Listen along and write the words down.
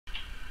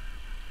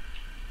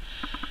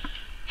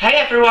Hey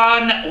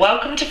everyone,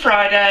 welcome to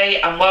Friday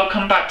and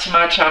welcome back to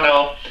my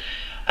channel.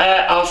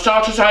 I'll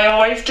start as I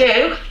always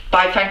do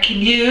by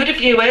thanking you, the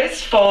viewers,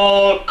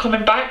 for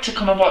coming back to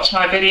come and watch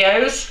my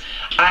videos,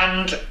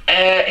 and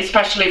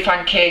especially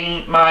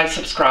thanking my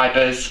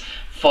subscribers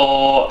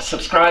for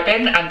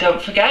subscribing. And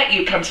don't forget,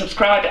 you can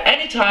subscribe at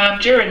any time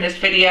during this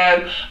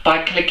video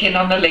by clicking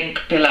on the link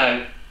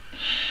below.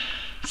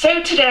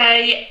 So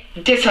today,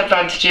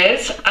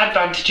 advantages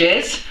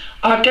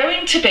are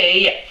going to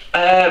be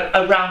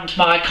around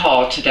my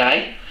car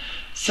today.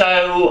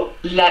 So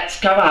let's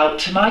go out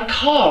to my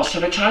car so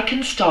that I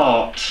can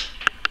start.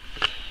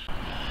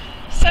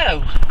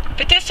 So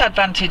the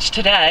disadvantage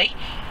today,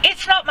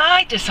 it's not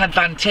my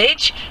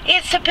disadvantage,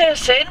 it's the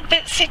person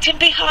that's sitting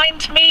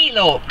behind me,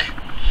 look.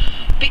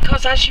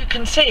 Because as you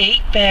can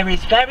see, there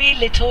is very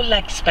little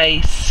leg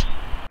space.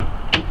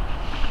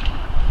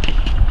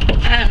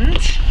 And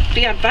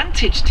the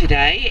advantage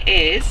today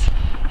is,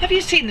 have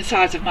you seen the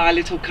size of my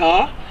little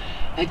car?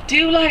 I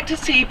do like to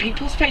see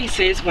people's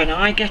faces when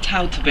I get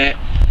out of it,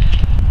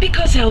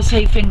 because they'll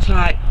say things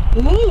like,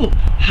 "Ooh,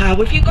 how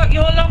have you got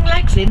your long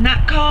legs in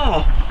that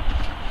car?"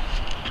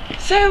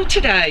 So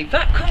today,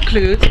 that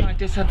concludes my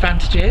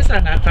disadvantages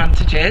and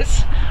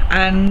advantages,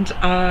 and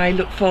I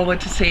look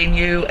forward to seeing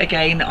you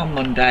again on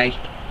Monday.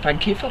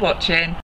 Thank you for watching.